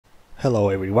Hello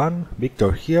everyone,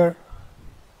 Victor here.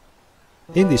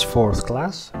 In this fourth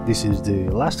class, this is the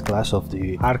last class of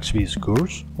the Archviz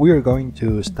course, we are going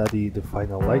to study the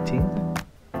final lighting,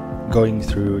 going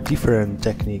through different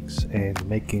techniques and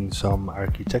making some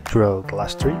architectural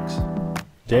glass tricks.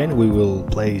 Then we will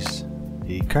place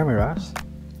the cameras,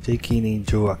 taking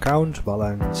into account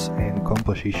balance and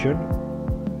composition.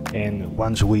 And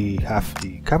once we have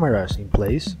the cameras in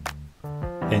place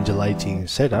and the lighting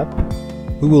set up,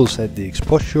 we will set the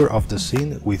exposure of the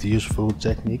scene with useful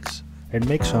techniques and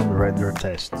make some render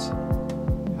tests.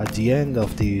 At the end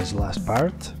of this last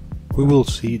part, we will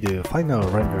see the final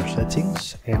render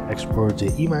settings and export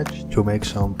the image to make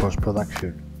some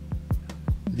post-production.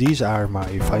 These are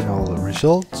my final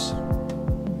results,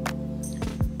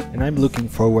 and I'm looking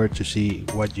forward to see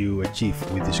what you achieve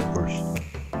with this course.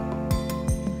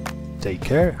 Take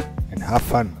care and have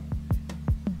fun!